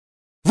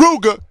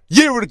Ruger,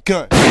 year of the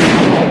gun.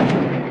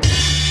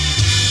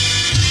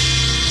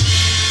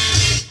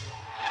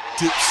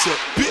 Dipset,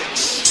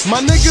 bitch.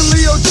 My nigga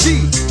Leo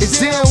G is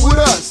down with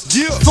us.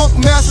 Yeah. Funk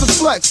Master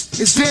Flex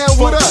is down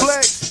with us.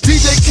 Flex.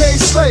 DJ K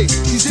Slay,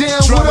 he's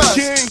down Drama with us.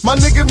 King. My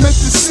nigga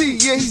Mr. C,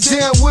 yeah, he's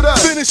down with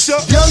us. Finish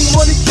up. Young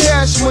Money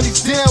Cash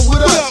Money's down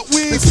with us. up,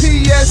 Wiz?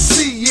 The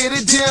PSC, yeah,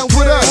 they down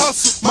with us.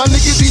 Hustle. My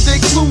nigga DJ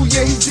Clue,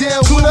 yeah, he's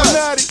down with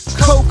Cluminati. us.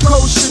 Coco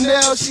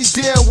Chanel, she's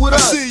down with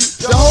us. see you.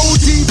 The whole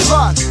D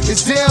Block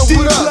is down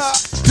with D-Block.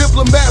 us.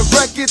 Diplomat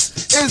Records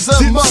is a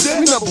must.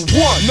 Dipset. We number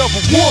one.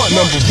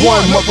 Number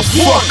one,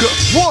 motherfucker.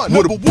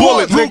 With a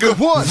bullet, nigga.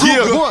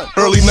 Yeah.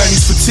 Early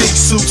 90s fatigue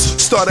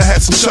suits. Started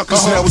had some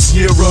chuckers, now it's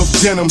year of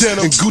denim.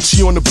 And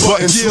Gucci on the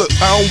buttons. Look,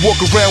 I don't walk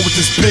around with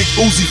this big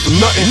Uzi for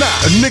nothing.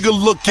 A nigga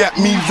look at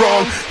me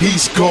wrong,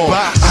 he's gone.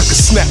 I could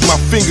snap my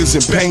fingers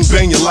and bang,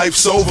 bang, your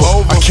life's over.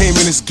 I came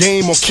in this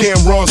game on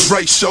Cameron's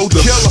right shoulder.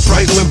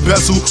 Bright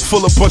bezel,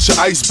 full of bunch of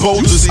ice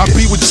boulders. I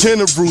be with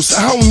generals,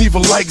 I don't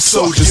even like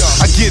soldiers.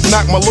 I get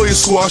knocked, my lawyer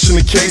squashing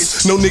the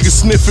case. No nigga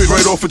sniff it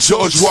right off of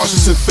George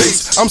Washington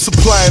face. I'm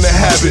supplying a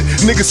habit.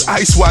 Niggas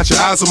ice watch,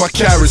 eyes on my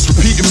carrots.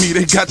 Repeating me,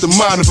 they got the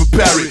mind of a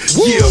parrot.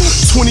 Yeah,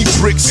 20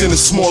 bricks in a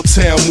small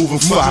town, moving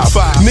five.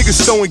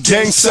 Niggas throwing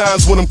gang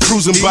signs when I'm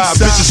cruising by.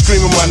 Bitches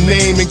screaming my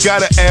name and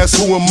gotta ask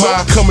who am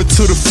I. Coming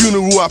to the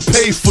funeral, I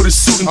paid for the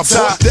suit and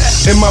tie.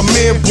 And my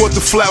man bought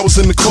the flowers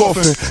in the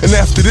coffin. And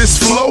after this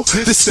flow,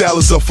 this style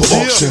is up for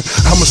auction.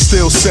 I'ma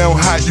still sound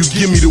hot, you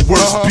give me the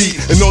worst beat.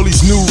 And all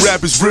these new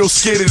rappers real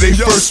scared of they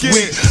first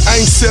week.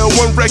 I ain't sell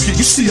one record,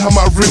 you see how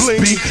my wrist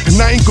be. And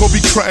I ain't gonna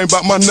be crying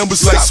about my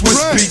numbers like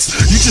Swiss beats.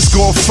 You just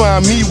gonna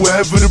find me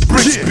wherever the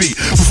bricks be.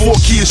 Before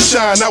Kia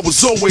Shine, I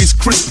was always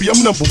crispy, I'm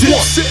number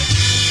one.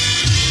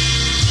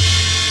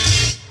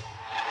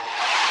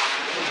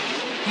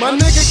 My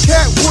nigga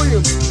Cat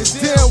Williams is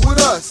down with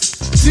us.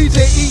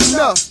 DJ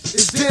Enough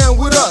is down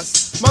with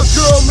us. My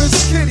girl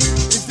Miss Kitty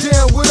is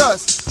down with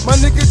us. My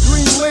nigga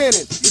Green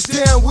Lantern is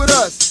down with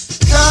us.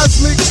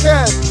 Cosmic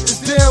Cat is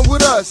down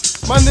with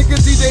us. My nigga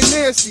DJ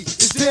Nancy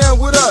is down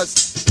with us.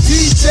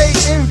 DJ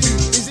Envy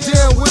is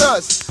down with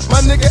us.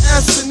 My nigga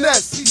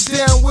SNS, he's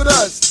down with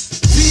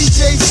us.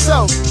 DJ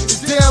Self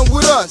is down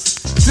with us.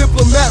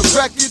 Diplomat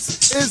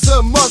Records is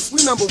a must.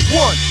 We number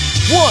one.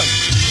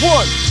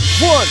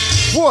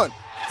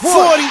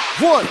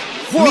 41.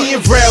 Me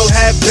and Rell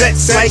have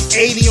bets like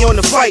 80 on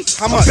the fight.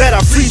 I bet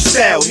I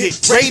freestyle, hit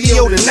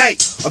radio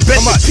tonight. I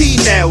bet my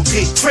P now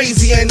get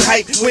crazy and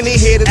hype when they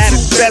hear the two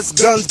best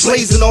guns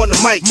blazing on the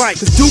mic.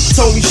 Cause Duke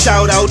told me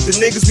shout out the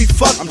niggas we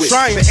fuck with.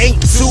 But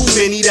ain't too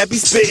many that be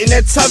spitting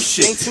that tough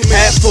shit.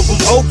 Half of them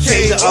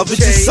okay, the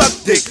others just suck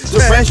dick. The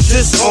rest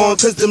just on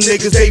cause them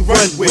niggas they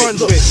run with.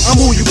 Look, I'm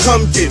who you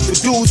come get for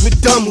dudes with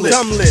dumb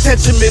lips.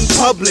 Catch them in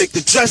public,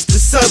 address the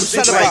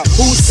subject like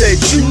who said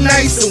you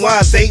nice and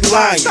why they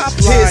lying.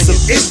 Here's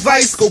some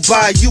advice, go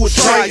buy you a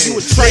Triton.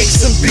 Make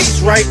some beats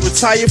right,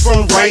 retire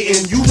from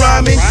writing. You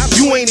rhyming,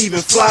 you ain't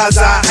even flies,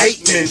 I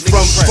hate men.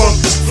 From Funk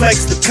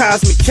Flex to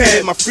Cosmic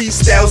Cat, my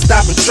freestyle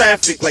stopping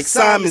traffic like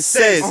Simon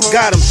says.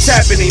 Got him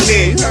tapping in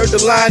there. You heard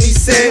the line he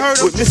said?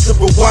 With Mr.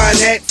 Rewind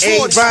at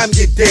A, rhyme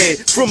get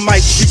dead. From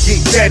Mike, you get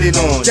deaded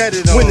on.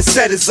 When the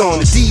set is on,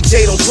 the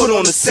DJ don't put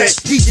on the set,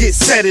 he gets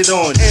set it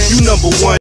on. You number one.